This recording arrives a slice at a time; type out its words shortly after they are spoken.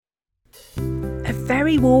A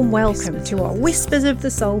very warm welcome to our Whispers of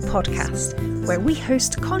the Soul podcast, where we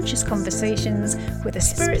host conscious conversations with a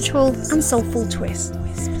spiritual and soulful twist.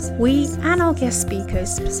 We and our guest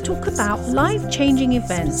speakers talk about life-changing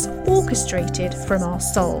events orchestrated from our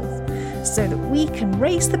soul, so that we can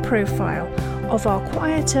raise the profile of our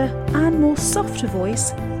quieter and more softer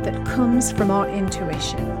voice that comes from our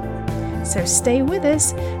intuition. So stay with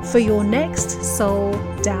us for your next soul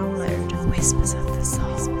download. Whispers of the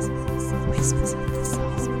Soul. Whispers of the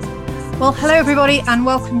Soul. Well, hello everybody, and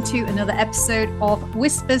welcome to another episode of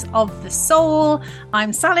Whispers of the Soul.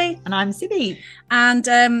 I'm Sally. And I'm Sibby. And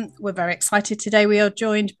we're very excited today. We are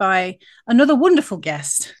joined by another wonderful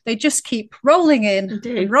guest. They just keep rolling in,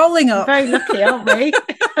 rolling up. We're very lucky, aren't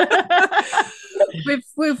we?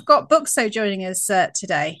 We've got Buxo joining us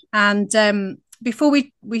today. And before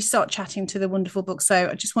we start chatting to the wonderful Buxo,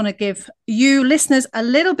 I just want to give you listeners a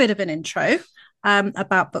little bit of an intro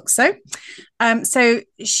about Buxo. So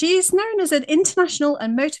she's known as an international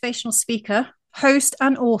and motivational speaker, host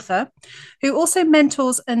and author, who also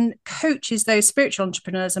mentors and coaches those spiritual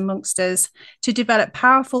entrepreneurs amongst us to develop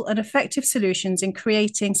powerful and effective solutions in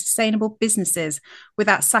creating sustainable businesses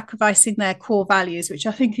without sacrificing their core values, which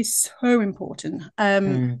I think is so important.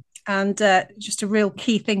 And just a real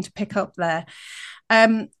key thing to pick up there.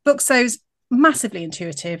 Buxo's massively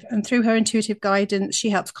intuitive, and through her intuitive guidance, she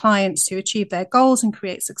helps clients to achieve their goals and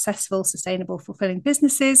create successful, sustainable, fulfilling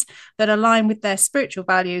businesses that align with their spiritual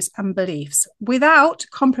values and beliefs without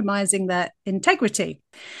compromising their integrity.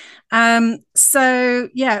 So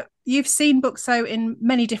yeah, you've seen Buxo in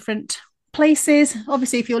many different places.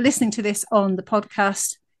 Obviously, if you're listening to this on the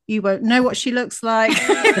podcast, you won't know what she looks like.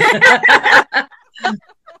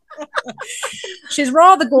 She's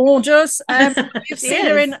rather gorgeous. You've seen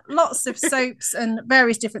her in lots of soaps and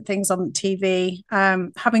various different things on TV.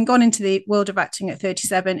 Having gone into the world of acting at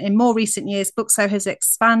 37, in more recent years, Buxo has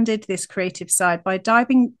expanded this creative side by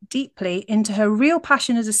diving deeply into her real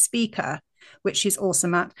passion as a speaker, which she's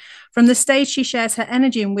awesome at. From the stage, she shares her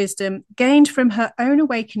energy and wisdom gained from her own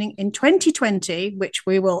awakening in 2020, which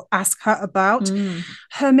we will ask her about.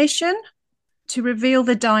 Her mission to reveal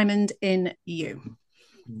the diamond in you.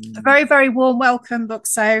 A very, very warm welcome,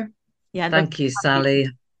 Buxo. Yeah, thank you, Sally.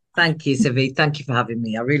 Thank you, Sivi. Thank you for having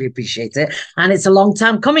me. I really appreciate it. And it's a long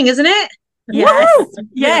time coming, isn't it? Yes. Woo!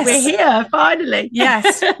 Yes. We're here, finally.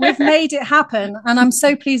 Yes, we've made it happen. And I'm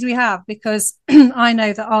so pleased we have, because I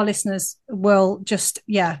know that our listeners will just,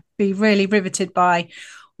 be really riveted by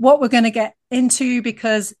what we're going to get into,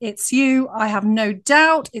 because it's you. I have no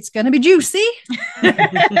doubt it's going to be juicy.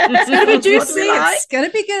 It's going to be juicy. It's going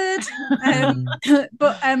to be good.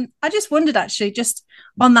 But I just wondered, actually, just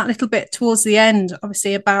on that little bit towards the end,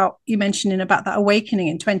 obviously, about you mentioning about that awakening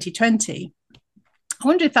in 2020. I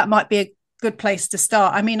wonder if that might be a good place to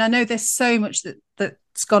start. I mean, I know there's so much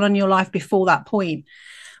that's gone on in your life before that point.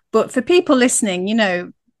 But for people listening, you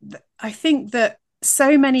know, I think that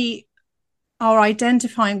so many are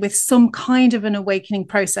identifying with some kind of an awakening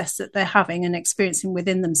process that they're having and experiencing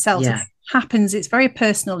within themselves. It happens. It's very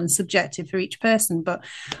personal and subjective for each person. But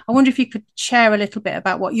I wonder if you could share a little bit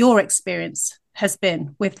about what your experience has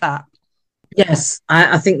been with that. Yes,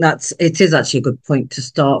 I think it is actually a good point to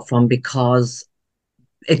start from, because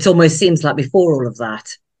it almost seems like before all of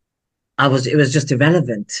that, it was just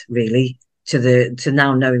irrelevant, really, to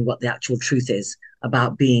now knowing what the actual truth is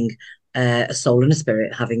about being a soul and a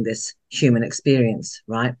spirit having this human experience,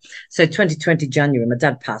 right? So 2020 January, my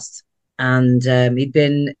dad passed, and he'd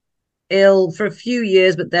been ill for a few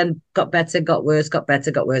years, but then got better, got worse, got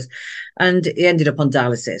better, got worse, and he ended up on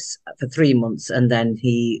dialysis for 3 months, and then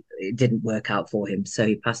it didn't work out for him, so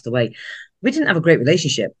he passed away. We didn't have a great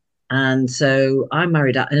relationship, and so I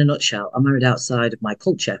married out, in a nutshell, I married outside of my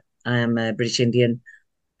culture. I am a British Indian,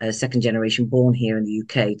 second generation, born here in the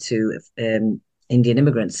UK to Indian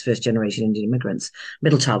immigrants, first generation Indian immigrants,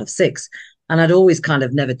 middle child of 6. And I'd always kind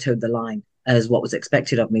of never towed the line as what was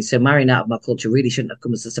expected of me. So marrying out of my culture really shouldn't have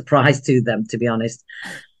come as a surprise to them, to be honest.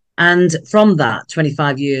 And from that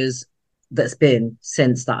 25 years that's been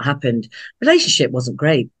since that happened, relationship wasn't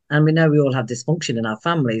great. And we know we all have dysfunction in our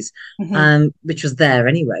families, which was there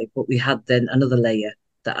anyway, but we had then another layer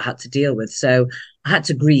that I had to deal with. So I had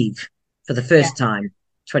to grieve for the first time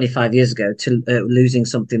 25 years ago to losing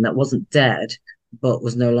something that wasn't dead, but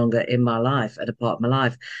was no longer in my life, at a part of my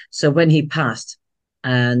life. So when he passed,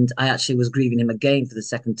 and I actually was grieving him again for the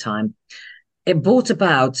second time, it brought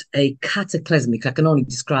about a cataclysmic, I can only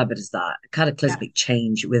describe it as that, a cataclysmic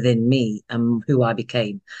change within me and who I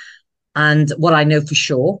became. And what I know for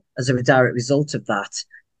sure as a direct result of that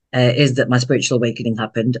is that my spiritual awakening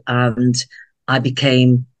happened, and I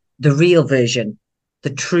became the real version, the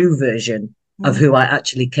true version of who I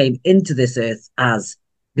actually came into this earth as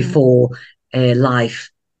before life,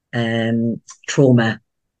 trauma,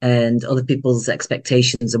 and other people's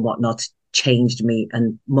expectations and whatnot changed me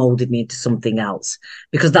and molded me into something else,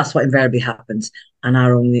 because that's what invariably happens. And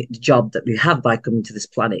our only job that we have by coming to this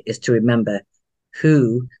planet is to remember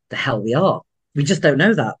who the hell we are. We just don't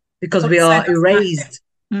know that because we are erased.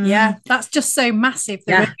 Yeah, that's just so massive.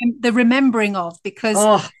 The remembering of,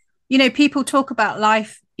 because you know, people talk about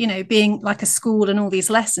life, you know, being like a school and all these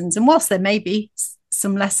lessons, and whilst there may be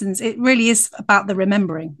some lessons, it really is about the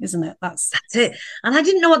remembering, isn't it? That's it. And I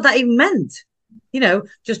didn't know what that even meant. You know,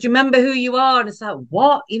 just remember who you are. And it's like,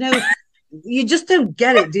 what? You know, you just don't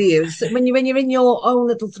get it, do you? So when you're in your own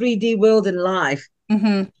little 3D world in life,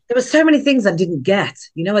 there were so many things I didn't get.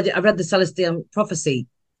 You know, I read the Celestine Prophecy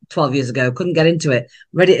 12 years ago, couldn't get into it.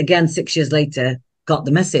 Read it again 6 years later, got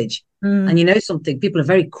the message. And you know something, people are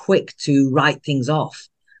very quick to write things off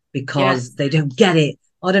because they don't get it.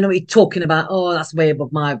 I don't know what you're talking about. Oh, that's way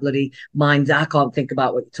above my bloody mind. I can't think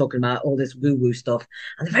about what you're talking about, all this woo-woo stuff.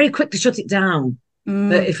 And they're very quick to shut it down.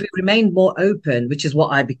 But if we remained more open, which is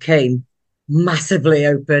what I became, massively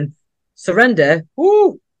open, surrender,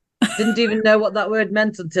 didn't even know what that word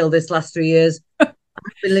meant until this last 3 years. I've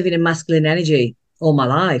been living in masculine energy all my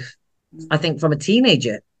life. I think from a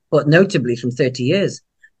teenager, but notably from 30 years.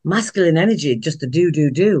 Masculine energy, just to do,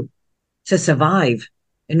 to survive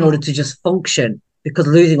in order to just function, because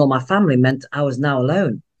losing all my family meant I was now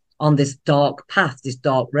alone on this dark path, this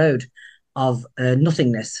dark road of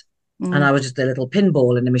nothingness. And I was just a little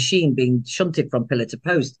pinball in a machine being shunted from pillar to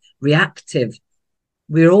post, reactive.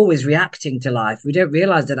 We're always reacting to life. We don't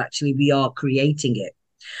realize that actually we are creating it.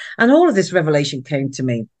 And all of this revelation came to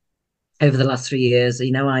me over the last 3 years.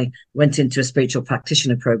 You know, I went into a spiritual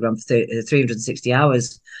practitioner program for 360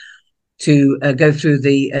 hours to go through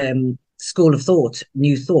the School of Thought,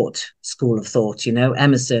 New Thought School of Thought, you know,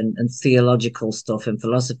 Emerson and theological stuff and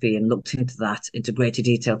philosophy, and looked into that into greater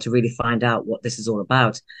detail to really find out what this is all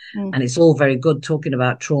about. And it's all very good talking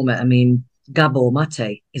about trauma. I mean, Gabor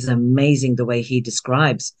Mate is amazing the way he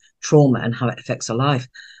describes trauma and how it affects our life.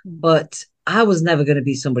 But I was never going to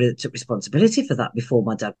be somebody that took responsibility for that before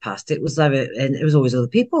my dad passed. It was always other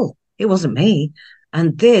people. It wasn't me.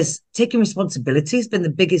 And this taking responsibility has been the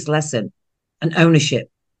biggest lesson, and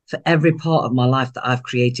ownership for every part of my life that I've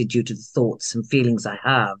created due to the thoughts and feelings I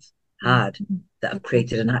have had that have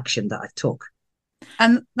created an action that I took.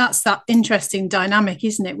 And that's that interesting dynamic,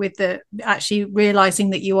 isn't it, with the actually realizing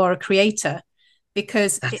that you are a creator?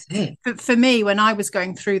 Because for me, when I was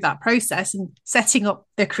going through that process and setting up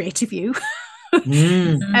the creative you,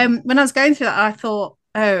 when I was going through that, I thought,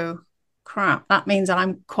 oh crap, that means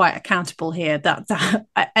I'm quite accountable here. That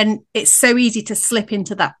and it's so easy to slip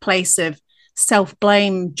into that place of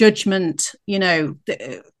self-blame, judgment, you know,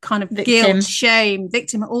 the kind of guilt, shame,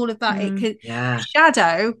 victim, all of that. It could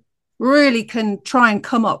shadow really can try and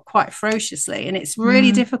come up quite ferociously, and it's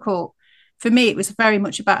really difficult. For me, it was very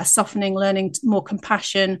much about a softening, learning more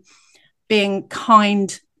compassion, being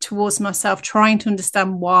kind towards myself, trying to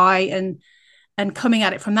understand why, and coming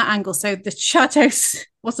at it from that angle. So the shadows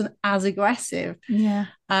wasn't as aggressive.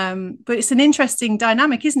 But it's an interesting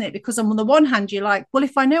dynamic, isn't it? Because on the one hand, you're like, well,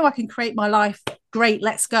 if I know I can create my life, great,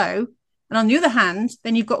 let's go. And on the other hand,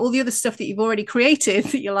 then you've got all the other stuff that you've already created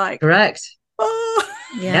that you're like, correct.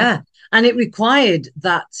 Yeah. And it required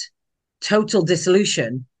that total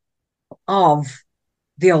dissolution of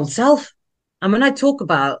the old self. And when I talk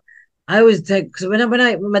about, I always take, because when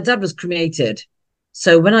my dad was cremated,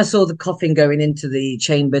 so when I saw the coffin going into the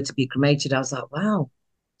chamber to be cremated, I was like, wow,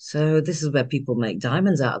 so this is where people make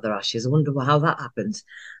diamonds out of their ashes. I wonder how that happens.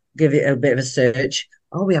 Give it a bit of a search.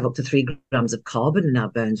 Oh, we have up to 3 grams of carbon in our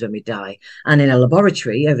bones when we die. And in a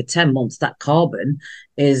laboratory, over 10 months, that carbon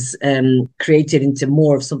is created into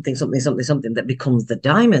more of something that becomes the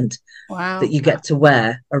diamond that you get to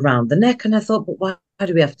wear around the neck. And I thought, but why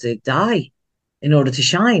do we have to die in order to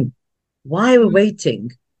shine? Why are we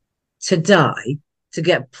waiting to die to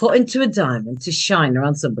get put into a diamond to shine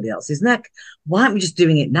around somebody else's neck? Why aren't we just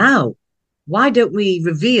doing it now? Why don't we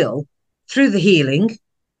reveal through the healing,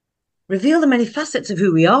 reveal the many facets of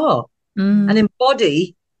who we are and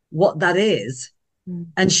embody what that is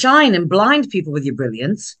and shine and blind people with your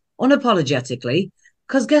brilliance unapologetically?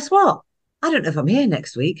 Because guess what? I don't know if I'm here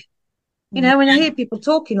next week. You know, when I hear people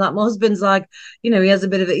talking, like my husband's like, you know, he has a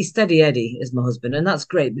bit of he's steady Eddie is my husband. And that's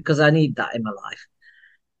great because I need that in my life.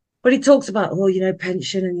 But he talks about, oh, you know,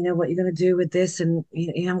 pension and, you know, what you're going to do with this. And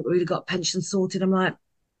you haven't really got pension sorted. I'm like,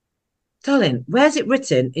 darling, where's it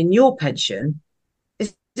written in your pension?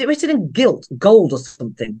 Is it written in gold or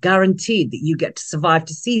something, guaranteed that you get to survive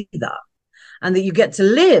to see that? and that you get to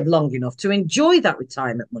live long enough to enjoy that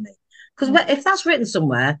retirement money. Because if that's written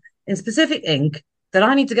somewhere in specific ink that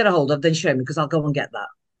I need to get a hold of, then show me, because I'll go and get that.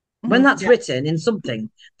 When that's written in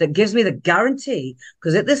something that gives me the guarantee,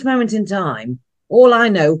 because at this moment in time, all I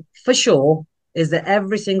know for sure is that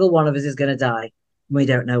every single one of us is going to die. We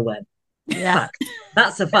don't know when. Yeah. Fact.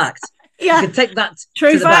 That's a fact. Yeah. You can take that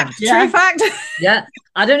True to the fact. bank. True fact. Yeah.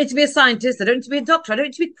 I don't need to be a scientist. I don't need to be a doctor. I don't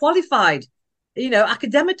need to be qualified,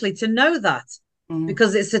 academically to know that,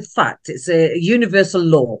 because it's a fact. It's a universal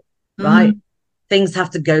law, right? Things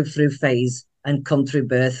have to go through phase and come through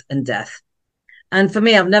birth and death. And for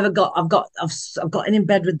me, I've gotten in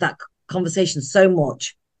bed with that conversation so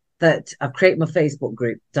much that I've created my Facebook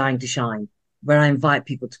group, Dying to Shine, where I invite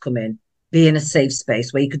people to come in, be in a safe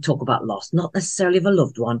space where you could talk about loss, not necessarily of a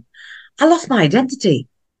loved one. I lost my identity.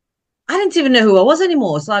 I didn't even know who I was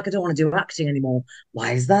anymore. It's like, I don't want to do acting anymore.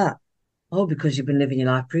 Why is that? Oh, because you've been living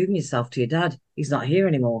your life proving yourself to your dad. He's not here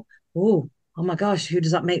anymore. Oh my gosh, who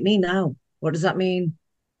does that make me now? What does that mean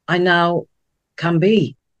I now can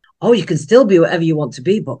be? Oh, you can still be whatever you want to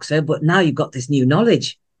be, Boxer, but now you've got this new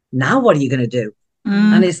knowledge. Now what are you going to do?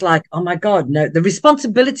 And it's like, oh my God, no, the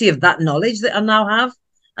responsibility of that knowledge that I now have,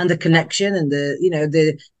 and the connection and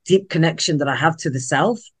the deep connection that I have to the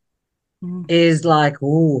self is like,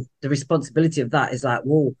 oh, the responsibility of that is like,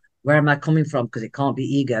 whoa, where am I coming from? Because it can't be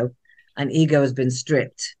ego. And ego has been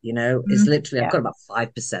stripped, It's literally, I've got about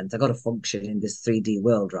 5%. I've got to function in this 3D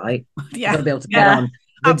world, right? Yeah. I've got to be able to get on with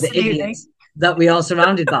Absolutely. the idiots that we are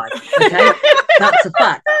surrounded by. Okay. That's a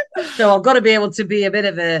fact. So I've got to be able to be a bit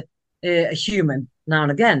of a human now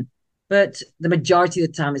and again. But the majority of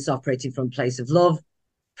the time it's operating from a place of love,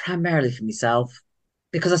 primarily for myself,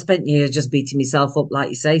 because I spent years just beating myself up, like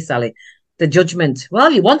you say, Sally. The judgment.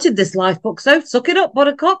 Well, you wanted this life, book, so suck it up,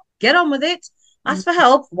 buttercup. Get on with it. Ask for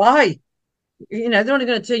help. Why? They're only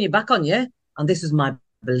going to turn your back on you. And this is my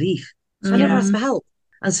belief. So I never asked for help.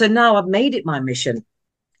 And so now I've made it my mission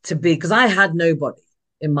to be, because I had nobody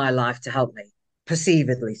in my life to help me,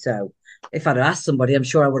 perceivedly so. If I'd asked somebody, I'm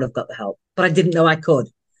sure I would have got the help. But I didn't know I could,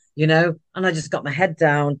 and I just got my head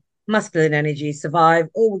down, masculine energy, survive.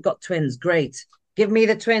 Oh, we've got twins. Great. Give me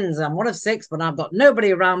the twins. I'm one of 6, but I've got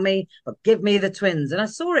nobody around me, but give me the twins. And I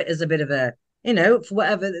saw it as a bit of a, for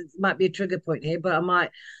whatever, it might be a trigger point here, but I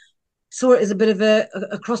saw it as a bit of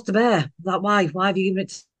a cross to bear. Like, why have you given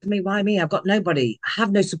it to me? Why me? I've got nobody. I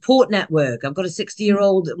have no support network. I've got a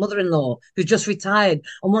 60-year-old mother-in-law who's just retired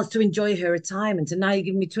and wants to enjoy her retirement. And now you're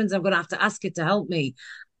giving me twins. I'm going to have to ask her to help me.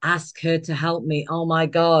 Ask her to help me. Oh my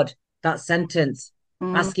God, that sentence.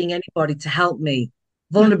 Asking anybody to help me.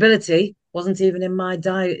 Vulnerability wasn't even in my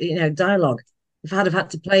dialogue. If I'd have had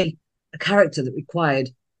to play a character that required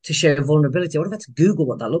to show vulnerability, I would have had to Google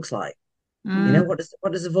what that looks like. What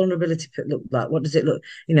does a vulnerability look like? What does it look?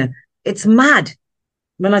 It's mad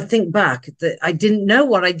when I think back that I didn't know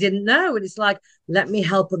what I didn't know. And it's like, let me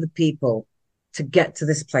help other people to get to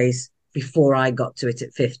this place before I got to it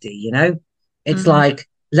at 50, It's like,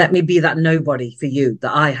 let me be that nobody for you,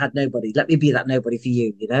 that I had nobody. Let me be that nobody for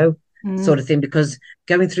you, sort of thing, because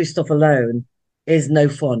going through stuff alone is no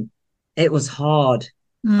fun. It was hard.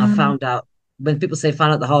 I found out, when people say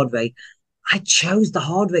found out the hard way, I chose the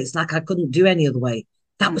hard way. It's like I couldn't do any other way.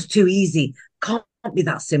 That was too easy. Can't be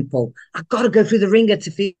that simple. I've got to go through the ringer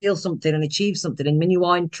to feel something and achieve something. And when you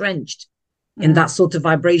are entrenched in that sort of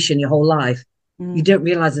vibration your whole life, you don't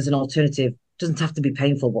realize there's an alternative. It doesn't have to be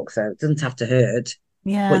painful, Boxer. It doesn't have to hurt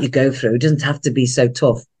what you go through. It doesn't have to be so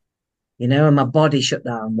tough. And my body shut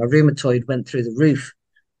down. My rheumatoid went through the roof.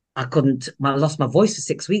 I lost my voice for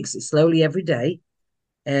 6 weeks. It's slowly every day.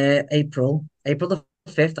 April the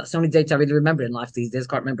 5th. That's the only date I really remember in life these days.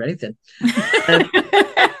 Can't remember anything.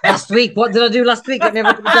 Last week, what did I do last week? Let me have a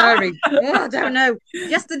look at the diary. I don't know.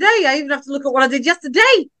 Yesterday, I even have to look at what I did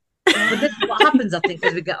yesterday. But this is what happens, I think,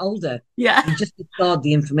 as we get older. Yeah. You just discard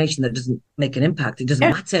the information that doesn't make an impact. It doesn't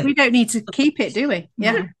matter. We don't need to keep it, do we?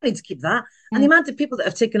 Yeah. We don't need to keep that. And the amount of people that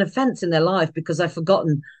have taken offense in their life because I've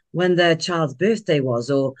forgotten when their child's birthday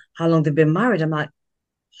was or how long they've been married. I'm like,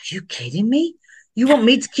 are you kidding me? You want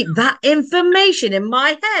me to keep that information in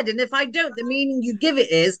my head? And if I don't, the meaning you give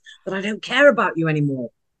it is that I don't care about you anymore.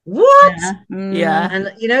 What? Yeah. And,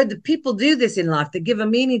 the people do this in life. They give a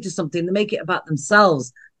meaning to something. They make it about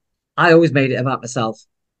themselves. I always made it about myself.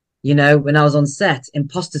 When I was on set,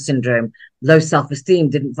 imposter syndrome, low self-esteem,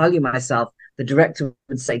 didn't value myself. The director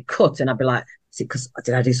would say, cut. And I'd be like, is it because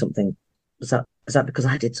did I do something? Is that because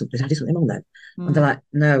I did something? Did I do something wrong then? And they're like,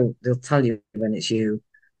 no, they'll tell you when it's you.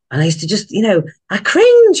 And I used to just, I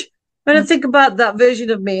cringe when I think about that version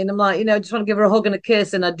of me. And I'm like, I just want to give her a hug and a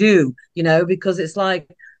kiss. And I do, because it's like,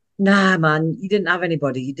 nah, man, you didn't have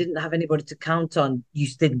anybody. You didn't have anybody to count on. You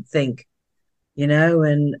just didn't think, and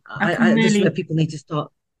I can this is where really, people need to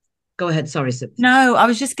start. Go ahead. Sorry, Sim. no, I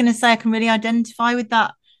was just going to say I can really identify with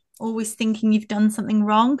that. Always thinking you've done something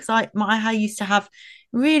wrong, because I used to have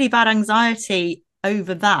really bad anxiety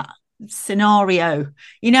over that scenario,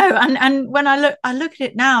 and when I look at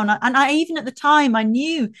it now, and I even at the time I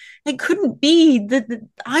knew it couldn't be that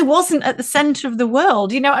I wasn't at the center of the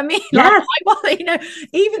world, you know what I mean? Yes. Like,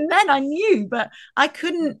 even then I knew, but I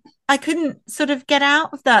couldn't sort of get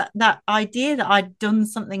out of that idea that I'd done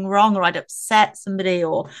something wrong, or I'd upset somebody,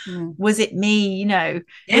 or was it me?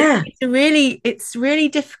 Yeah. It's really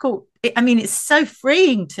difficult. I mean, it's so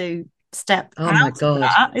freeing to step Oh my out of God.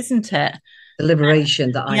 that, isn't it? The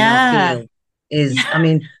liberation that I now Yeah. feel is, I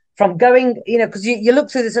mean, from going, because you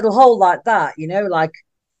look through this little hole like that, like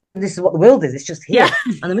this is what the world is. It's just here. Yeah.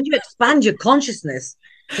 And then when you expand your consciousness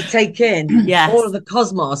to take in Yes. all of the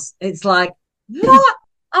cosmos, it's like, what?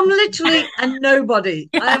 I'm literally a nobody.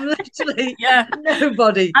 Yeah. I am literally Yeah.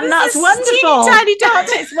 nobody. And that's wonderful. Teeny tiny dot.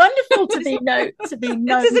 It's wonderful to be known.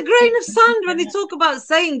 It is a grain of sand when they talk about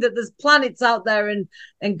saying that there's planets out there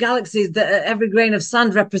and galaxies that every grain of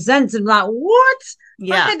sand represents. And like, what?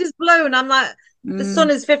 My head is blown. I'm like, the sun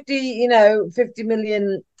is 50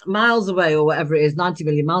 million miles away, or whatever it is, 90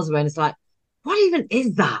 million miles away. And it's like, what even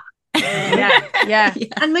is that? Yeah.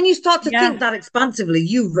 And when you start to think that expansively,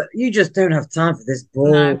 you just don't have time for this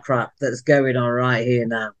bull crap that's going on right here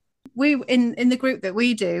now. We in the group that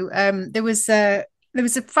we do, there was a I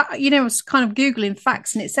was kind of Googling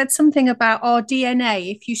facts, and it said something about our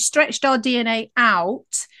DNA. If you stretched our DNA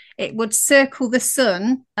out, it would circle the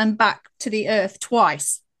sun and back to the earth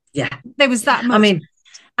twice. Yeah. There was that much. I mean,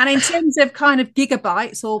 and in terms of kind of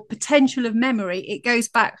gigabytes or potential of memory, it goes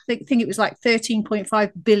back, I think it was like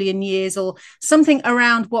 13.5 billion years, or something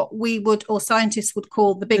around what we would, or scientists would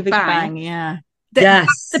call the Big Bang. Yeah.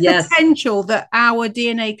 That's the potential that our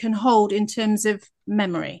DNA can hold in terms of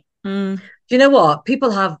memory. Do you know what?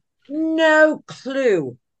 People have no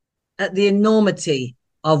clue at the enormity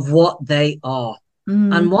of what they are.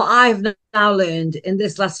 And what I've now learned in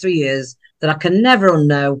this last 3 years that I can never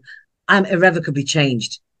unknow, I'm irrevocably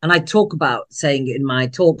changed. And I talk about saying it in my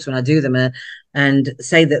talks when I do them, and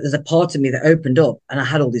say that there's a part of me that opened up, and I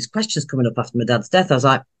had all these questions coming up after my dad's death. I was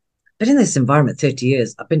like, been in this environment 30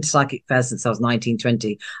 years. I've been to psychic fairs since I was 19,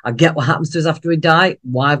 20. I get what happens to us after we die,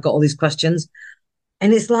 why I've got all these questions.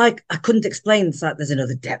 And it's like, I couldn't explain. It's like, there's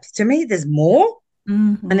another depth to me. There's more.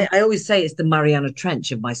 And I always say it's the Mariana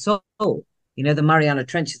Trench of my soul. The Mariana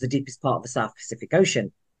Trench is the deepest part of the South Pacific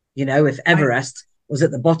Ocean. If Everest was at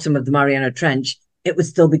the bottom of the Mariana Trench, it would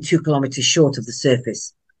still be 2 kilometers short of the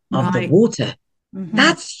surface of the water.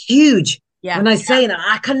 That's huge. Yeah. When I say that,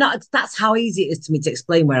 I cannot, that's how easy it is to me to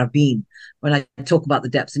explain where I've been when I talk about the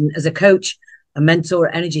depths. And as a coach, a mentor,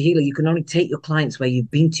 energy healer, you can only take your clients where you've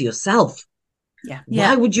been to yourself. Yeah.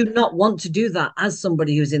 Why would you not want to do that as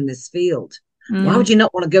somebody who's in this field? Why would you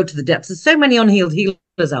not want to go to the depths? There's so many unhealed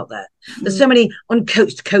healers out there. There's so many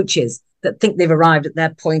uncoached coaches that think they've arrived at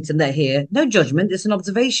their point and they're here. No judgment. It's an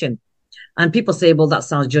observation. And people say, well, that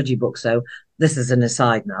sounds judgy, book. So this is an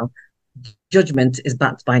aside now. Judgment is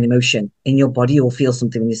backed by an emotion. In your body, you'll feel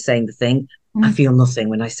something when you're saying the thing. I feel nothing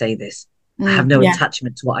when I say this. I have no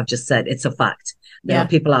attachment to what I've just said. It's a fact. There are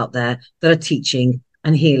people out there that are teaching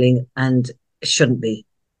and healing and shouldn't be.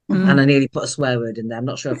 And I nearly put a swear word in there. I'm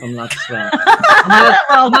not sure if I'm allowed to swear.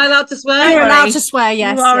 Am I allowed to swear? You're allowed to swear,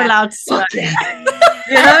 yes. You are allowed to swear.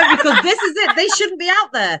 Because this is it. They shouldn't be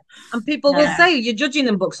out there. And people will say, you're judging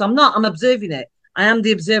them, books. I'm not. I'm observing it. I am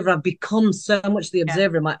the observer. I've become so much the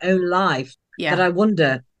observer in my own life that I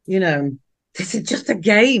wonder, this is just a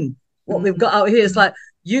game. What we've got out here is like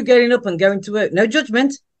you getting up and going to work. No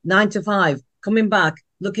judgment. 9 to 5. Coming back.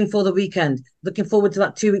 Looking for the weekend, looking forward to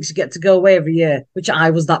that 2 weeks you get to go away every year, which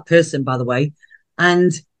I was that person, by the way.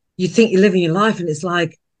 And you think you're living your life and it's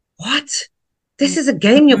like, what? This is a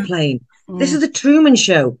game you're playing. This is the Truman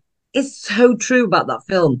Show. It's so true about that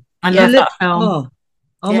film. I love that film.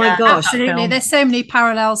 Oh my gosh. Absolutely. There's so many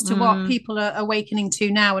parallels to what people are awakening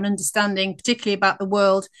to now and understanding, particularly about the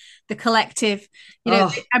world, the collective.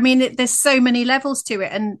 I mean, there's so many levels to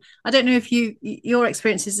it. And I don't know if your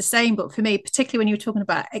experience is the same, but for me, particularly when you're talking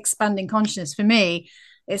about expanding consciousness, for me,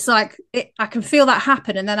 it's like I can feel that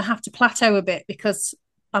happen and then I have to plateau a bit because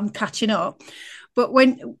I'm catching up. But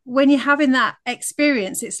when you're having that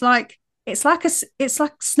experience, it's like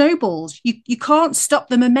snowballs. You can't stop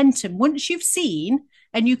the momentum. Once you've seen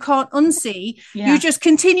and you can't unsee, you just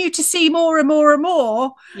continue to see more and more and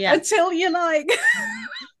more until you're like,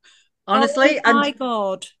 honestly, oh my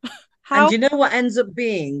God. And you know what ends up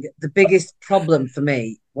being the biggest problem for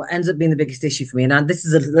me what ends up being the biggest issue for me, and this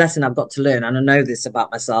is a lesson I've got to learn, and I know this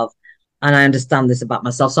about myself, and I understand this about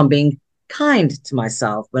myself. So I'm being kind to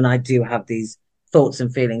myself when I do have these thoughts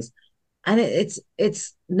and feelings. And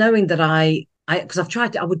it's knowing that because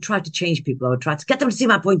I would try to change people. I would try to get them to see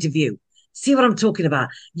my point of view, see what I'm talking about.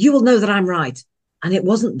 You will know that I'm right. And it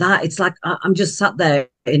wasn't that. It's like I'm just sat there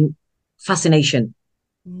in fascination.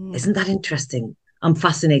 Isn't that interesting? I'm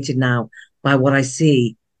fascinated now by what I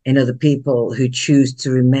see in other people who choose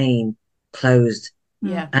to remain closed.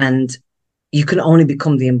 Yeah. And you can only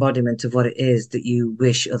become the embodiment of what it is that you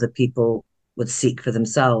wish other people would seek for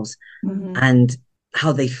themselves. And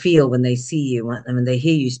how they feel when they see you and when they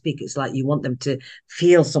hear you speak. It's like you want them to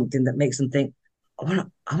feel something that makes them think, I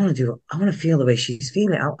want to feel the way she's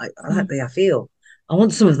feeling. I like the way I feel. I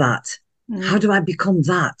want some of that. How do I become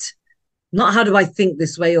that? Not how do I think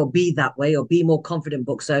this way or be that way or be more confident,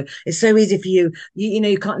 book. So it's so easy for you.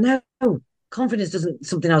 You can't know. Confidence isn't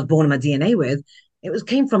something I was born in my DNA with. It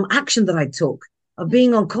came from action that I took, of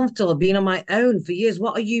being uncomfortable, being on my own for years.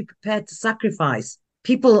 What are you prepared to sacrifice?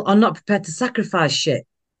 People are not prepared to sacrifice shit.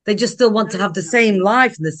 They just still want to have the same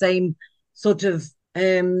life and the same sort of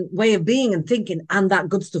way of being and thinking, and that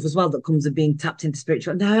good stuff as well that comes of being tapped into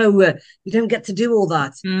spiritual. No, you don't get to do all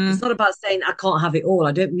that. It's not about saying I can't have it all.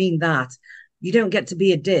 I don't mean that. You don't get to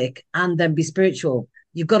be a dick and then be spiritual.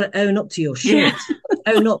 You've got to own up to your shit.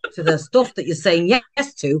 Own up to the stuff that you're saying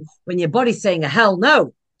yes to when your body's saying a hell no.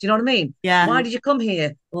 Do you know what I mean? Yeah. Why did you come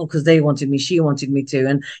here? Well, because they wanted me. She wanted me to.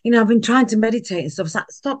 And, I've been trying to meditate and stuff. So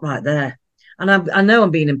stop right there. And I know I'm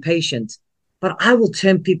being impatient, but I will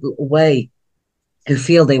turn people away who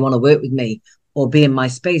feel they want to work with me or be in my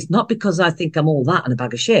space, not because I think I'm all that and a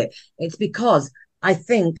bag of shit. It's because I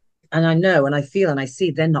think and I know and I feel and I see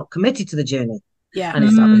they're not committed to the journey. Yeah. And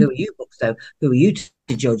it's like, who are you, Buxo? Who are you to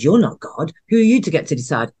judge? You're not God. Who are you to get to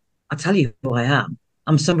decide? I tell you who I am.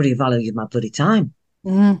 I'm somebody who values my bloody time.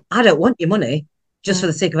 I don't want your money just for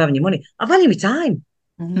the sake of having your money. I value my time.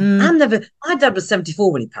 My dad was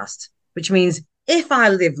 74 when he passed, which means if I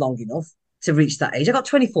live long enough to reach that age, I got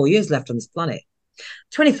 24 years left on this planet.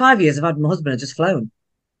 25 years I've had my husband had just flown.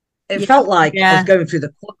 It felt like I was going through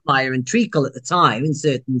the quagmire and treacle at the time in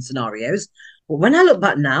certain scenarios. But when I look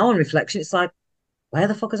back now on reflection, it's like, where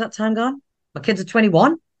the fuck has that time gone? My kids are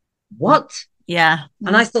 21. What? Yeah.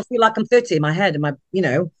 And I still feel like I'm 30 in my head and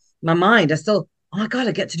my mind. I still, oh my God,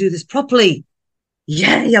 I get to do this properly.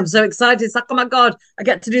 Yay, I'm so excited. It's like, oh my God, I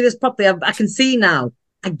get to do this properly. I can see now.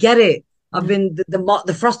 I get it. I've been,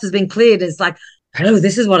 the frost has been cleared. It's like, hello,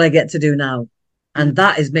 this is what I get to do now. And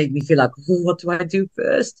that has made me feel like, what do I do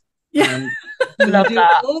first? Yeah. Love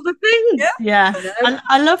that. All the things. Yeah. And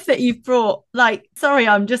I love that you've brought, sorry,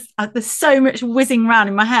 I'm just, there's so much whizzing around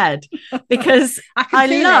in my head because I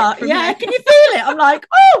love, can you feel it? I'm like,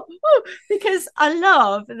 oh, because I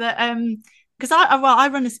love that, because I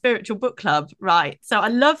run a spiritual book club, right? So I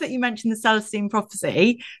love that you mentioned the Celestine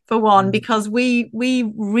Prophecy for one, because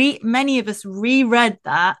many of us reread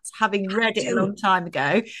that, having read it a long time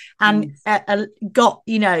ago, and got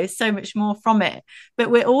so much more from it.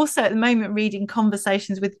 But we're also at the moment reading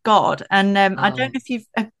Conversations with God, and I don't know if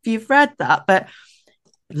you've read that, but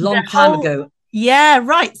long time ago. Yeah,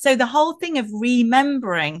 right. So the whole thing of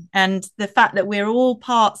remembering and the fact that we're all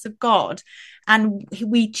parts of God. And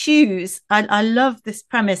we choose, I love this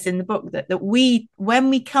premise in the book that we, when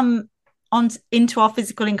we come into our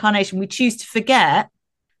physical incarnation, we choose to forget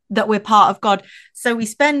that we're part of God. So we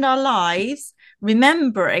spend our lives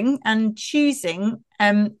remembering and choosing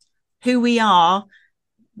who we are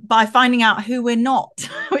by finding out who we're not,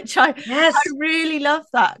 which I really love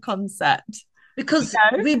that concept. Because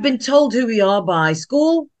we've been told who we are by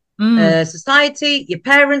school, society, your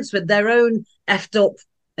parents with their own effed up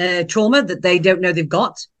trauma that they don't know they've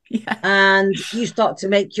got. Yeah. And you start to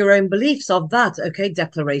make your own beliefs of that. Okay,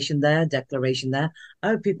 declaration there.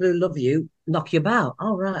 Oh, people who love you knock you about.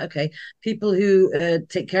 Oh, right, okay. People who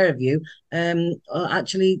take care of you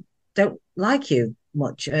actually don't like you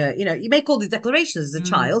much. You make all these declarations as a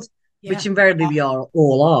child, which invariably we all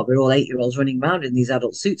are. We're all 8-year-olds running around in these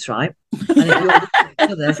adult suits, right? And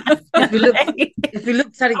if you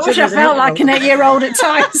looked at each other, I felt like an 8-year-old at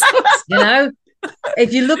times.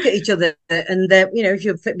 If you look at each other and if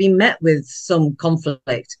you've been met with some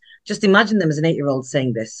conflict, just imagine them as an 8-year-old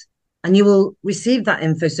saying this, and you will receive that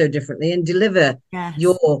info so differently and deliver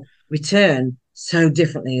your return so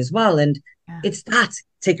differently as well. And it's that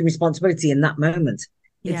taking responsibility in that moment.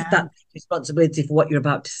 It's that responsibility for what you're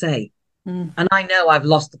about to say. And I know I've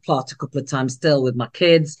lost the plot a couple of times still with my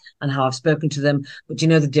kids and how I've spoken to them. But do you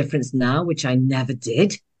know the difference now, which I never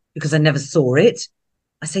did because I never saw it?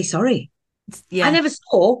 I say sorry. I never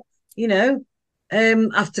saw,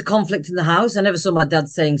 after conflict in the house. I never saw my dad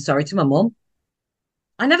saying sorry to my mum.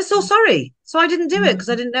 I never saw sorry. So I didn't do it because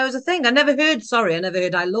I didn't know it was a thing. I never heard sorry. I never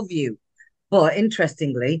heard I love you. But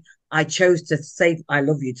interestingly, I chose to say I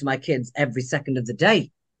love you to my kids every second of the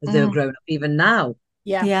day as they were growing up, even now.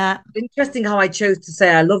 Yeah. Interesting how I chose to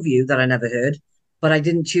say I love you that I never heard, but I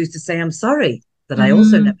didn't choose to say I'm sorry that I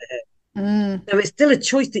also never heard. So it's still a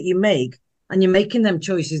choice that you make, and you're making them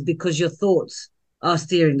choices because your thoughts are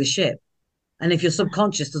steering the ship. And if your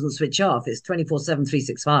subconscious doesn't switch off, it's 24/7,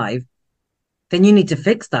 365, then you need to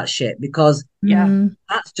fix that shit because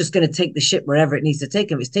that's just going to take the ship wherever it needs to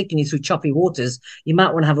take. If it's taking you through choppy waters, you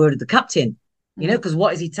might want to have a word with the captain, because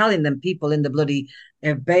what is he telling them people in the bloody,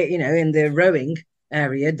 in the rowing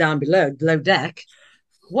area down below deck?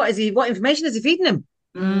 What information is he feeding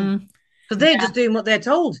them? Because they're just doing what they're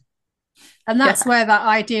told. And that's where that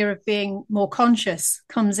idea of being more conscious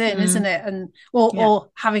comes in, isn't it? And or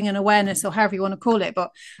having an awareness, or however you want to call it.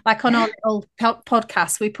 But like on our little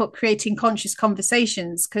podcast, we put creating conscious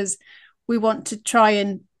conversations because we want to try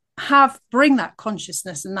and bring that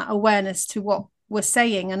consciousness and that awareness to what we're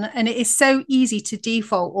saying. And it is so easy to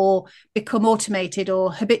default or become automated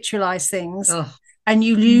or habitualize things. And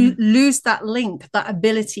you lose that link, that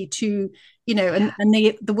ability to, and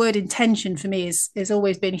the word intention for me is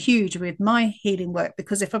always been huge with my healing work,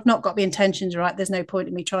 because if I've not got the intentions right, there's no point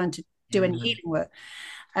in me trying to do any healing work.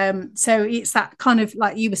 So it's that kind of,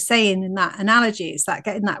 like you were saying in that analogy, it's that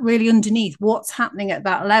getting that really underneath what's happening at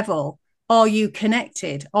that level. Are you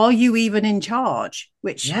connected? Are you even in charge?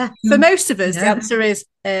 Which for most of us, the answer is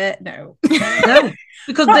no. No,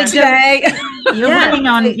 because you're running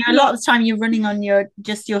on. A lot of the time, you're running on your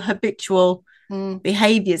habitual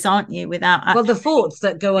behaviors, aren't you? Without the thoughts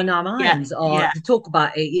that go in our minds are, to talk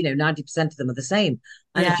about it. 90% of them are the same.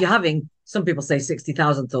 And if you're having, some people say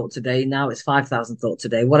 60,000 thoughts a day. Now it's 5,000 thoughts a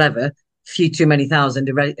day. Whatever, few too many thousand,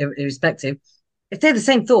 irrespective. If they're the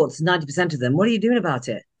same thoughts, 90% of them, what are you doing about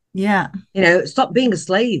it? Yeah. Stop being a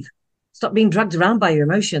slave. Stop being dragged around by your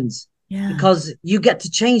emotions. Yeah. Because you get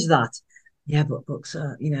to change that. Yeah, but books,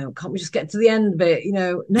 can't we just get to the end bit?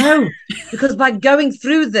 No, because by going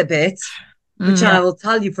through the bit, which I will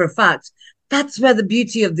tell you for a fact, that's where the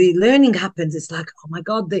beauty of the learning happens. It's like, oh my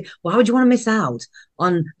God, why would you want to miss out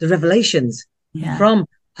on the revelations from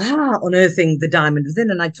unearthing the diamond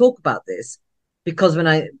within? And I talk about this because when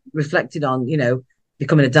I reflected on,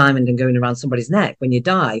 becoming a diamond and going around somebody's neck when you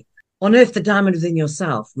die, unearth the diamond within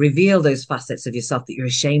yourself, reveal those facets of yourself that you're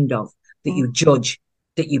ashamed of, that you judge,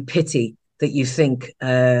 that you pity, that you think,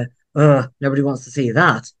 nobody wants to see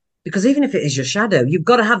that. Because even if it is your shadow, you've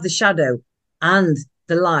got to have the shadow and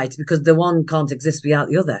the light, because the one can't exist without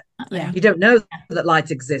the other. Yeah. You don't know that light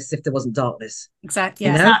exists if there wasn't darkness. Exactly.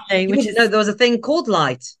 Exactly. You didn't know there was a thing called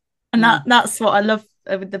light. And that's what I love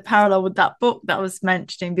with the parallel with that book that I was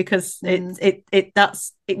mentioning, because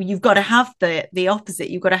you've got to have the opposite.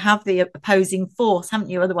 You've got to have the opposing force, haven't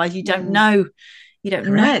you? Otherwise you don't know. You don't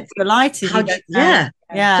know what your light is. Yeah.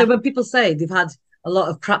 So when people say they've had a lot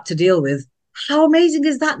of crap to deal with, how amazing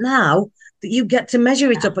is that now that you get to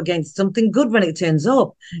measure it up against something good when it turns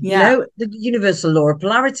up? The universal law of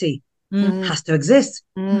polarity has to exist.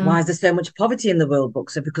 Why is there so much poverty in the world,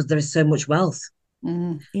 Bookser? Because there is so much wealth.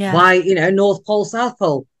 Why, North Pole, South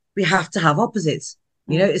Pole, we have to have opposites.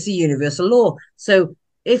 It's a universal law. So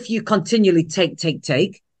if you continually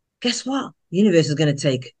take, guess what? The universe is going to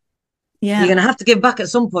take. You're going to have to give back at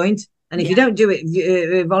some point. And if you don't do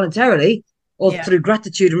it voluntarily or through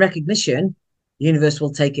gratitude and recognition, the universe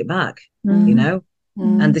will take it back,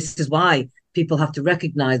 And this is why people have to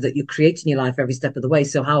recognize that you're creating your life every step of the way.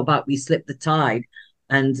 So how about we slip the tide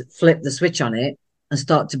and flip the switch on it and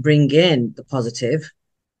start to bring in the positive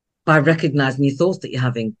by recognizing your thoughts that you're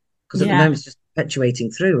having? Because at the moment it's just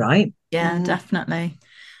perpetuating through, right? Yeah, definitely.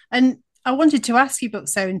 And I wanted to ask you,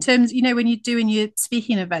 Bookser, in terms, when you're doing your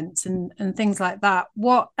speaking events and things like that,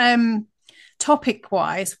 what topic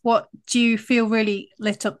wise, what do you feel really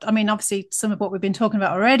lit up? I mean, obviously some of what we've been talking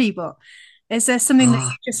about already, but is there something that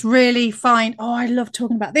you just really find, I love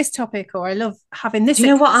talking about this topic, or I love having this? Do you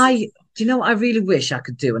know what I really wish I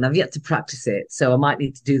could do? And I've yet to practice it, so I might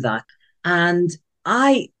need to do that.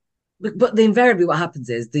 But invariably what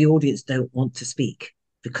happens is the audience don't want to speak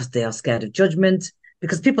because they are scared of judgment,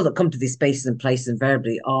 because people that come to these spaces and places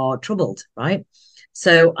invariably are troubled, right?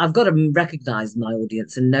 So I've got to recognize my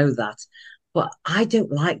audience and know that. But I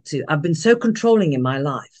don't like to. I've been so controlling in my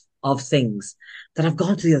life of things that I've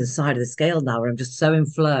gone to the other side of the scale now, where I'm just so in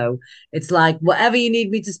flow. It's like, whatever you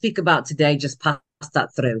need me to speak about today, just pass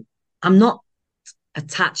that through. I'm not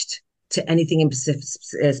attached to anything in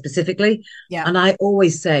specifically. Yeah. And I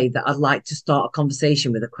always say that I'd like to start a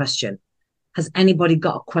conversation with a question. has anybody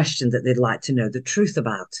got a question that they'd like to know the truth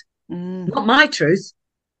about? Not my truth,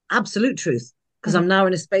 absolute truth, because I'm now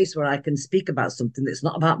in a space where I can speak about something that's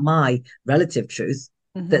not about my relative truth,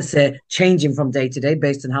 that's changing from day to day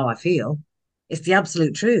based on how I feel. It's the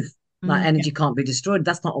absolute truth. Like energy can't be destroyed.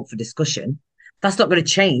 That's not up for discussion. That's not going to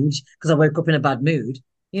change because I woke up in a bad mood.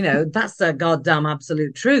 You know, that's the goddamn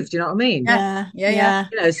absolute truth. Do you know what I mean? Yeah.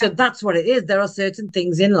 You know, so that's what it is. There are certain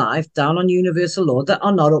things in life down on universal law that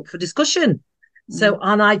are not up for discussion. So,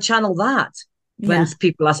 and I channel that when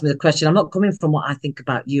people ask me the question. I'm not coming from what I think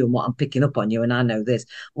about you and what I'm picking up on you, and I know this.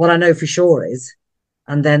 What I know for sure is,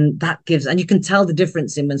 and then that gives, and you can tell the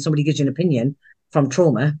difference in when somebody gives you an opinion from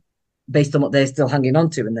trauma based on what they're still hanging on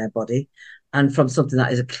to in their body, and from something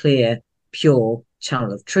that is a clear, pure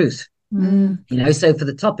channel of truth. You know, so for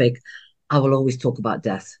the topic, I will always talk about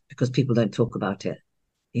death because people don't talk about it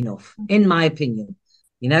enough, in my opinion.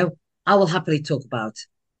 You know, I will happily talk about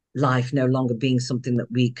life no longer being something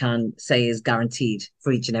that we can say is guaranteed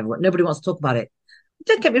for each and everyone. Nobody wants to talk about it.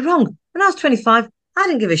 Don't get me wrong. When I was 25, I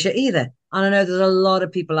didn't give a shit either. And I know there's a lot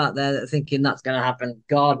of people out there that are thinking that's going to happen,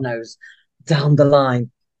 God knows, down the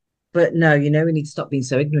line. But no, you know, we need to stop being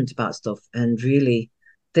so ignorant about stuff. And really,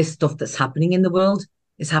 this stuff that's happening in the world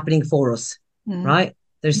is happening for us, right?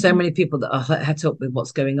 There's so many people that are het up with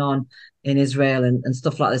what's going on in Israel and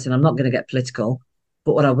stuff like this. And I'm not going to get political.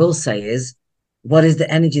 But what I will say is, what is the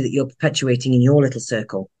energy that you're perpetuating in your little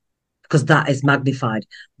circle? Because that is magnified.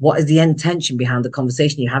 What is the intention behind the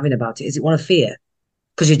conversation you're having about it? Is it one of fear?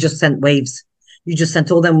 Because you just sent waves. You just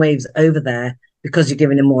sent all them waves over there because you're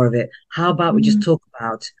giving them more of it. How about we just talk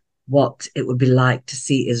about what it would be like to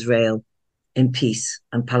see Israel in peace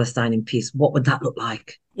and Palestine in peace? What would that look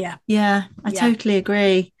like? Yeah, I totally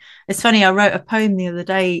agree. It's funny, I wrote a poem the other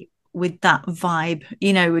day with that vibe,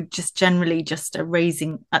 you know, with just generally just a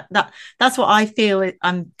raising that's what I feel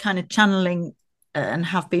I'm kind of channeling and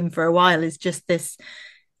have been for a while, is just this,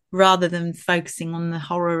 rather than focusing on the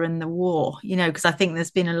horror and the war, you know, because I think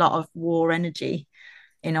there's been a lot of war energy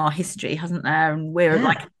in our history, hasn't there? And we're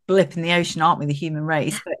like a blip in the ocean, aren't we, the human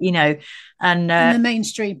race? But you know, and the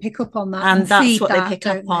mainstream pick up on that, and that's what they pick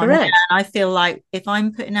up on. Correct. And I feel like if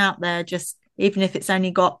I'm putting out there, just even if it's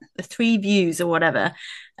only got 3 views or whatever,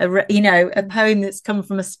 you know, a poem that's come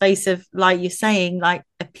from a space of, like you're saying, like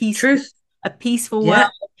a peaceful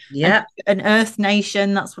world, an earth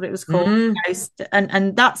nation, that's what it was called. You know,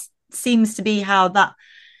 and that seems to be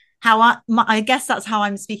I guess that's how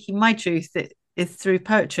I'm speaking my truth, is through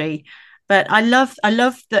poetry. But I love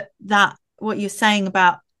that what you're saying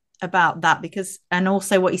about that, because, and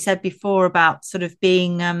also what you said before about sort of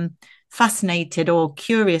being fascinated or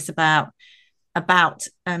curious about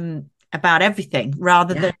everything,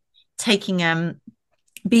 rather than taking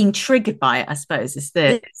being triggered by it, I suppose, is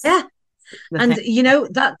the and thing. you know,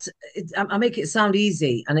 that I make it sound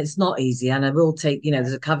easy, and it's not easy. And I will take, you know,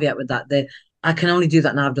 there's a caveat with that. I can only do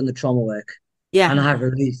that now I've done the trauma work, and I have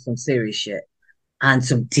released some serious shit and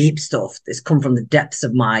some deep stuff that's come from the depths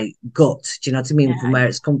of my gut. Do you know what I mean? From where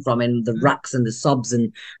it's come from, and the racks and the sobs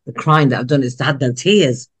and the crying that I've done. It's had no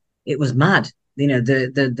tears. It was mad. You know,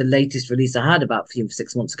 the latest release I had about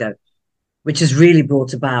 6 months ago, which has really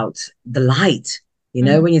brought about the light. You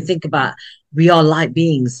know, when you think about, we are light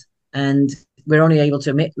beings, and we're only able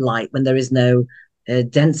to emit light when there is no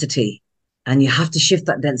density, and you have to shift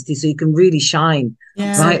that density so you can really shine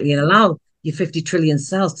brightly and allow your 50 trillion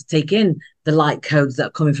cells to take in the light codes that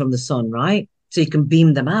are coming from the sun, right? So you can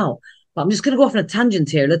beam them out. But I'm just going to go off on a tangent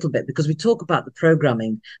here a little bit, because we talk about the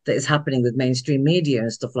programming that is happening with mainstream media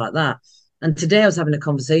and stuff like that. And today I was having a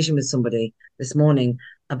conversation with somebody this morning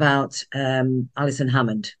about Alison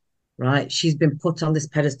Hammond, right? She's been put on this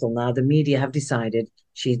pedestal now. The media have decided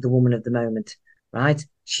she's the woman of the moment, right?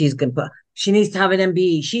 She needs to have an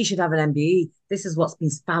MBE. She should have an MBE. This is what's been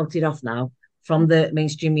spouted off now from the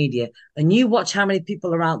mainstream media. And you watch how many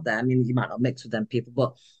people are out there. I mean, you might not mix with them people,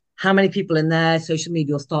 but how many people in their social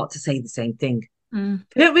media will start to say the same thing? They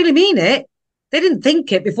don't really mean it. They didn't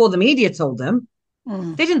think it before the media told them.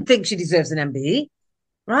 They didn't think she deserves an MBE,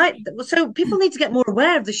 right? So people need to get more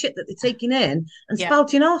aware of the shit that they're taking in and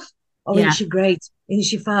spouting off. Oh, isn't she great? Isn't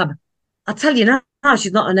she fab? I'll tell you now,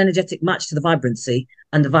 she's not an energetic match to the vibrancy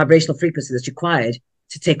and the vibrational frequency that's required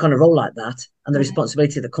to take on a role like that, and the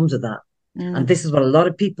responsibility that comes with that. And this is what a lot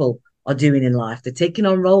of people are doing in life. They're taking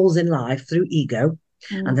on roles in life through ego,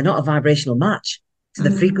 and they're not a vibrational match to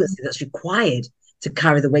the frequency that's required to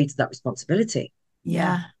carry the weight of that responsibility.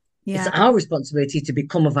 It's our responsibility to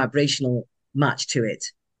become a vibrational match to it.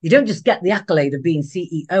 You don't just get the accolade of being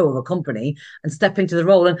CEO of a company and step into the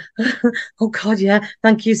role and, oh God,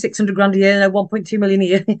 thank you, 600 grand a year, 1.2 million a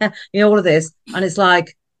year, you know, all of this. And it's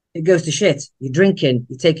like, it goes to shit. You're drinking,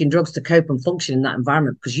 you're taking drugs to cope and function in that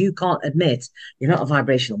environment because you can't admit you're not a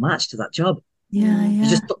vibrational match to that job. Yeah, You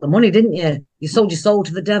just took the money, didn't you? You sold your soul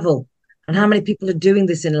to the devil. And how many people are doing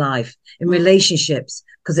this in life, in relationships,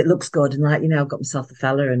 because it looks good and like, I've got myself a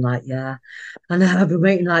fella and like, yeah, I know I've been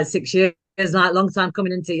waiting like 6 years, like long time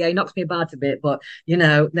coming into, he knocks me about a bit, but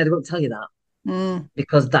no, they won't tell you that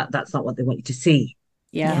because that's not what they want you to see.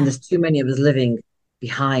 Yeah. And there's too many of us living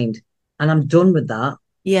behind, and I'm done with that.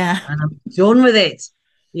 Yeah. And I'm done with it.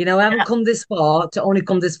 I haven't come this far to only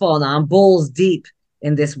come this far now. I'm balls deep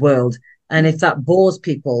in this world. And if that bores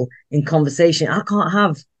people in conversation, I can't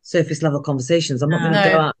have surface level conversations. I'm not going to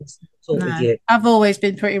go out and talk with you. I've always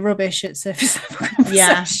been pretty rubbish at surface level conversation.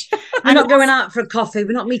 Yeah. We're not going out for a coffee.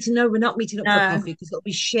 We're not meeting up for a coffee because it'll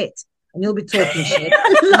be shit. And you'll be talking shit.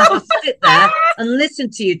 And I can sit there and listen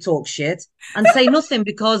to you talk shit and say nothing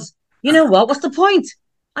because, you know what? What's the point?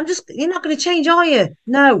 You're not going to change, are you?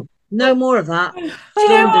 No more of that. Do you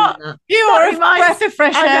know what? You are a breath of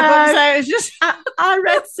fresh air. But so it's just I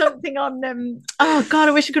read something on oh God,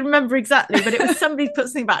 I wish I could remember exactly, but it was somebody put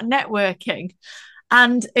something about networking,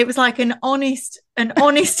 and it was like an honest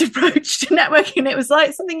approach to networking. And it was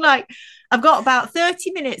like something like, I've got about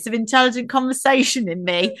 30 minutes of intelligent conversation in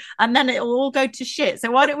me, and then it'll all go to shit.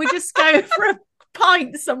 So why don't we just go for a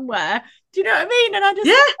pint somewhere? Do you know what I mean? And I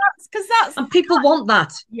just and people want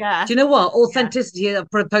that. Yeah. Do you know what? Authenticity. I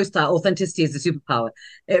put a post out. Authenticity is the superpower.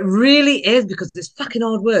 It really is, because it's fucking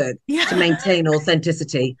hard work to maintain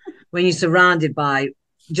authenticity when you're surrounded by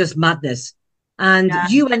just madness, and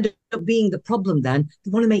you end up being the problem. Then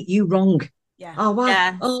they want to make you wrong. Yeah. Oh wow.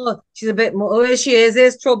 Yeah. Oh, she's a bit more. Oh, here she is.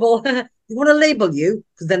 There's trouble. They want to label you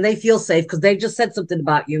because then they feel safe because they've just said something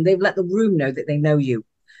about you and they've let the room know that they know you.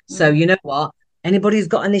 So you know what? Anybody who's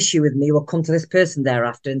got an issue with me will come to this person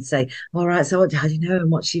thereafter and say, all right, so how do you know and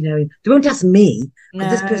what's she knowing? They won't ask me because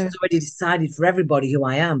this person's already decided for everybody who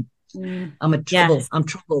I am. I'm a trouble. Yes. I'm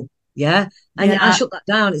trouble. Yeah. And I shut that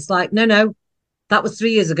down. It's like, no, that was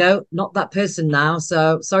 3 years ago, not that person now.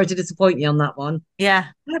 So sorry to disappoint you on that one. Yeah.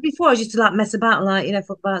 Before I used to like mess about and like,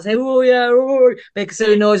 fuck about, say, oh yeah, make a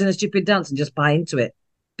silly noise and a stupid dance and just buy into it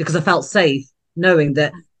because I felt safe knowing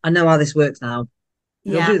that I know how this works now.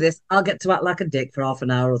 We'll do this. I'll get to act like a dick for half an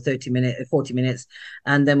hour or 30 minutes, 40 minutes,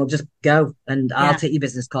 and then we'll just go. And I'll take your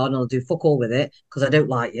business card and I'll do fuck all with it because I don't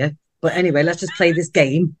like you. But anyway, let's just play this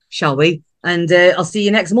game, shall we? And I'll see you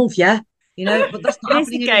next month, yeah? But that's not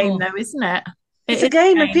happening anymore. It's a game, though, isn't it? It's a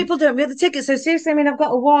game, and people don't really take it so seriously. I mean, I've got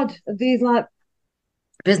a wad of these like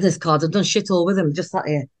business cards. I've done shit all with them, just sat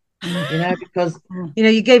here, because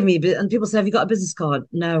you gave me, and people say, "Have you got a business card?"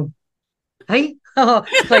 No. Hey,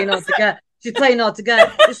 playing hard to get. She's playing hard to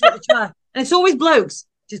get. Just let me try. And it's always blokes.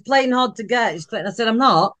 She's playing hard to get. And I said, I'm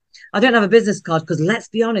not. I don't have a business card because let's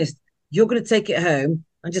be honest, you're going to take it home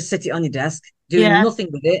and just sit it on your desk, doing nothing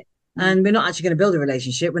with it. And we're not actually going to build a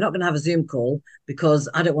relationship. We're not going to have a Zoom call because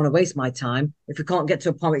I don't want to waste my time. If we can't get to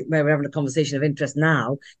a point where we're having a conversation of interest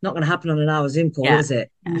now, not going to happen on an hour Zoom call, is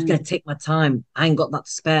it? It's going to take my time. I ain't got that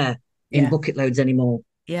to spare in bucket loads anymore.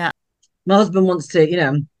 Yeah. My husband wants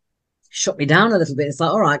to, shut me down a little bit. It's like,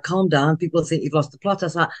 all right, calm down. People think you've lost the plot. I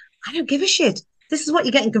was like, I don't give a shit. This is what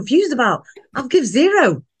you're getting confused about. I'll give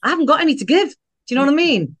zero. I haven't got any to give. Do you know what I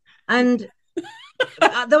mean? And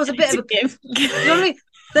there was a bit of a give. Do you know what I mean?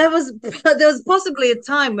 There was possibly a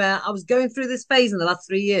time where I was going through this phase in the last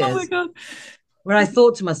 3 years. Oh my God. Where I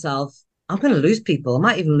thought to myself, I'm going to lose people. I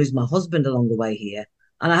might even lose my husband along the way here.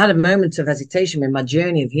 And I had a moment of hesitation in my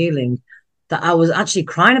journey of healing that I was actually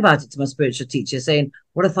crying about it to my spiritual teacher, saying,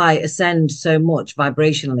 what if I ascend so much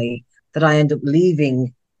vibrationally that I end up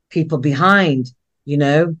leaving people behind,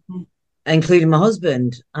 including my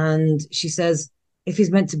husband? And she says, if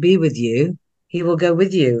he's meant to be with you, he will go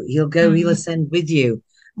with you. He'll ascend with you.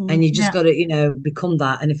 And you just got to, become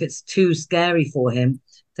that. And if it's too scary for him,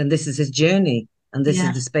 then this is his journey. And this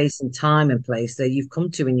is the space and time and place that you've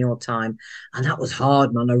come to in your time. And that was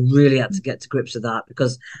hard, man. I really had to get to grips with that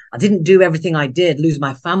because I didn't do everything I did, lose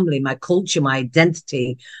my family, my culture, my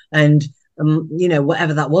identity, and,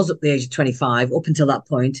 whatever that was at the age of 25, up until that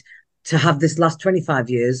point, to have this last 25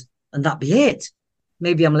 years and that be it.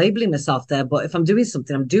 Maybe I'm labeling myself there, but if I'm doing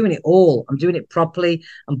something, I'm doing it all. I'm doing it properly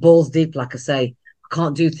and balls deep, like I say. I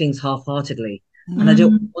can't do things half-heartedly. And I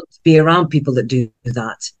don't want to be around people that do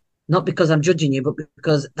that. Not because I'm judging you, but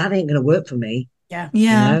because that ain't going to work for me. Yeah.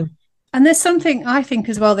 And there's something, I think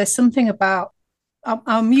as well, there's something about,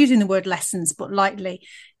 I'm using the word lessons, but lightly,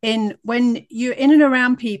 in when you're in and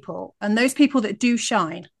around people and those people that do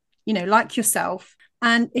shine, like yourself.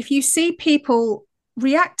 And if you see people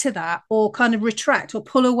react to that or kind of retract or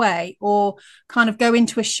pull away or kind of go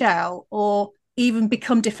into a shell or even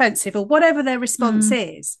become defensive or whatever their response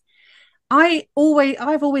is, I've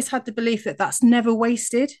always had the belief that that's never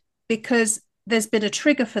wasted, because there's been a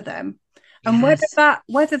trigger for them. And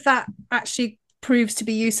whether that actually proves to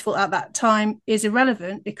be useful at that time is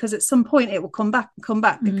irrelevant, because at some point it will come back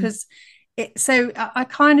because so I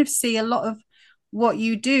kind of see a lot of what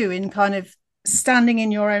you do in kind of standing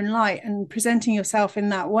in your own light and presenting yourself in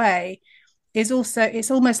that way is also,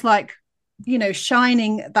 it's almost like, you know,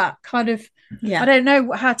 shining that kind of, I don't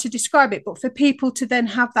know how to describe it, but for people to then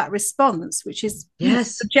have that response, which is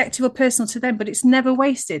subjective or personal to them, but it's never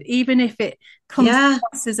wasted, even if it comes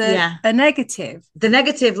across as a negative. The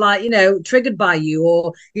negative, like, you know, triggered by you,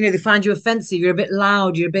 or, you know, they find you offensive, you're a bit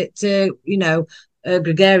loud, you're a bit, you know,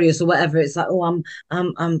 gregarious or whatever. It's like, oh,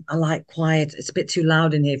 I like quiet. It's a bit too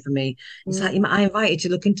loud in here for me. It's like, I invite you to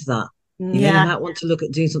look into that. You know, you might want to look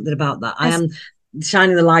at doing something about that. I am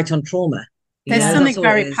shining the light on trauma. There's something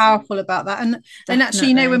very powerful about that. And actually,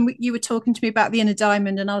 you know, when you were talking to me about the inner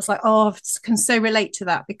diamond, and I was like, oh, I can so relate to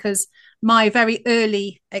that, because my very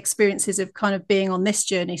early experiences of kind of being on this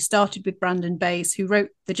journey started with Brandon Bayes, who wrote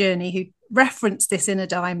The Journey, who referenced this inner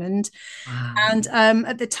diamond. Wow. And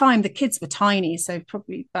at the time, the kids were tiny, so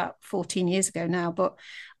probably about 14 years ago now. But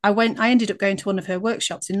I ended up going to one of her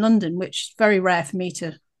workshops in London, which is very rare for me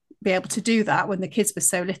to be able to do that when the kids were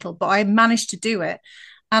so little, but I managed to do it.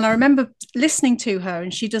 And I remember listening to her,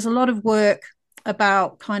 and she does a lot of work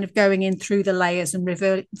about kind of going in through the layers and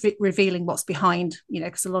revealing what's behind, you know,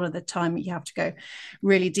 because a lot of the time you have to go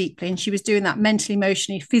really deeply. And she was doing that mentally,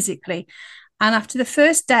 emotionally, physically. And after the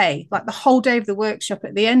first day, like the whole day of the workshop,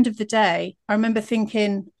 at the end of the day, I remember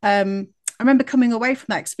thinking, I remember coming away from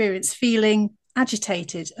that experience feeling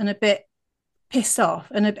agitated and a bit pissed off.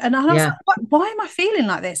 And I was like, why am I feeling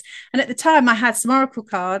like this? And at the time I had some oracle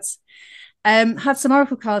cards. And I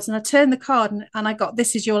turned the card and I got,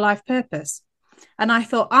 this is your life purpose. And I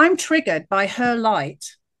thought, I'm triggered by her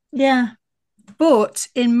light. Yeah. But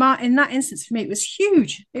in that instance, for me, it was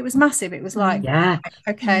huge. It was massive. It was like,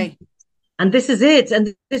 okay. And this is it.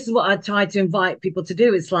 And this is what I try to invite people to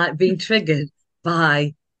do. It's like being triggered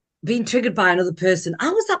by another person. I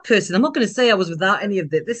was that person. I'm not going to say I was without any of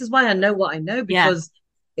this. This is why I know what I know, because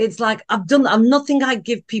it's like I'm nothing I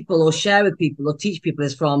give people or share with people or teach people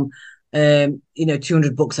is from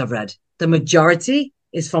 200 books I've read. The majority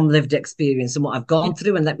is from lived experience and what I've gone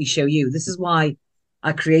through. And let me show you. This is why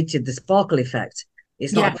I created the Sparkle Effect.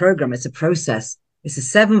 It's not a program, it's a process. It's a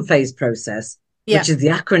 7-phase process, which is the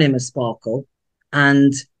acronym of Sparkle.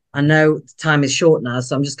 And I know time is short now,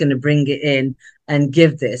 so I'm just going to bring it in and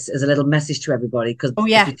give this as a little message to everybody. Because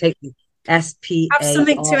if you take the SPARKLE, have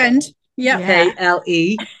something to end.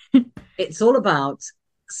 It's all about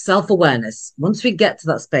self-awareness. Once we get to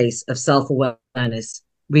that space of self-awareness,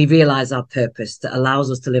 we realize our purpose that allows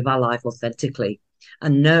us to live our life authentically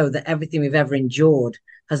and know that everything we've ever endured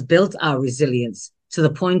has built our resilience to the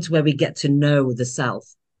point where we get to know the self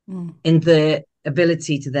in the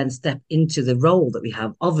ability to then step into the role that we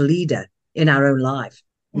have of leader in our own life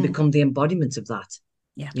and become the embodiment of that.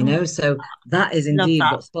 You know, so that is indeed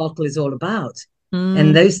what Sparkle is all about.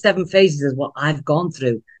 And those 7 phases is what I've gone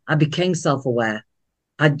through. I became self-aware.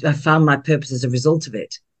 I found my purpose as a result of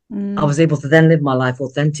it. I was able to then live my life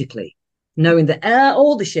authentically, knowing that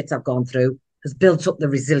all the shit I've gone through has built up the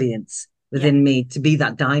resilience within me to be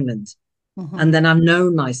that diamond. And then I've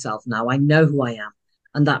known myself now. I know who I am.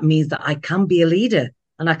 And that means that I can be a leader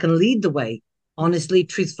and I can lead the way, honestly,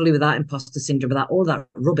 truthfully, without imposter syndrome, without all that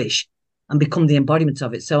rubbish, and become the embodiment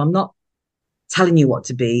of it. So I'm not telling you what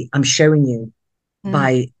to be. I'm showing you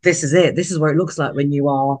by this is it. This is what it looks like when you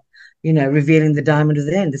are, you know, revealing the diamond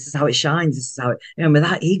within. This is how it shines. This is how it, you know,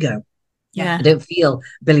 without ego. I don't feel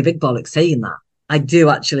Billy Big Bollock saying that. I do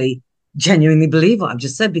actually genuinely believe what I've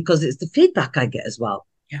just said, because it's the feedback I get as well.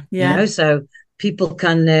 You know, so people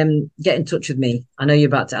can get in touch with me. I know you're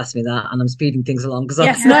about to ask me that, and I'm speeding things along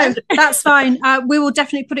because no, that's fine. We will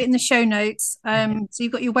definitely put it in the show notes. So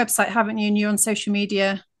you've got your website, haven't you? And you're on social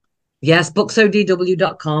media. Yes,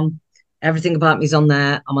 booksodw.com. Everything about me is on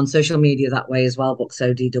there. I'm on social media that way as well.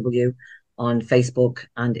 booksodw on Facebook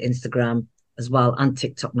and Instagram as well, and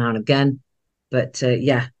TikTok now and again. But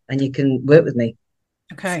and you can work with me.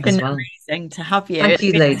 Okay, it's been amazing to have you. Thank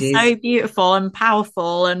you, ladies. So beautiful and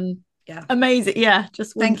powerful and amazing. Yeah,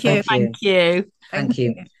 just thank you. Thank you. Thank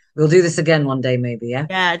you. We'll do this again one day, maybe. Yeah,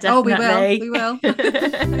 definitely. Oh, we will.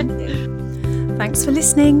 Thank you. Thanks for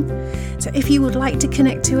listening. So if you would like to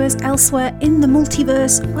connect to us elsewhere in the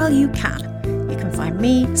multiverse, well, you can. You can find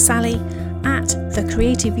me, Sally, at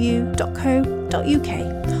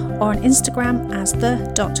thecreativeyou.co.uk or on Instagram as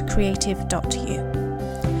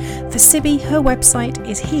the.creative.you. For Sibby, her website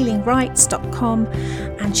is healingrights.com,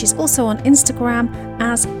 and she's also on Instagram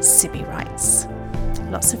as Sibby Writes.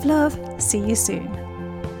 Lots of love. See you soon.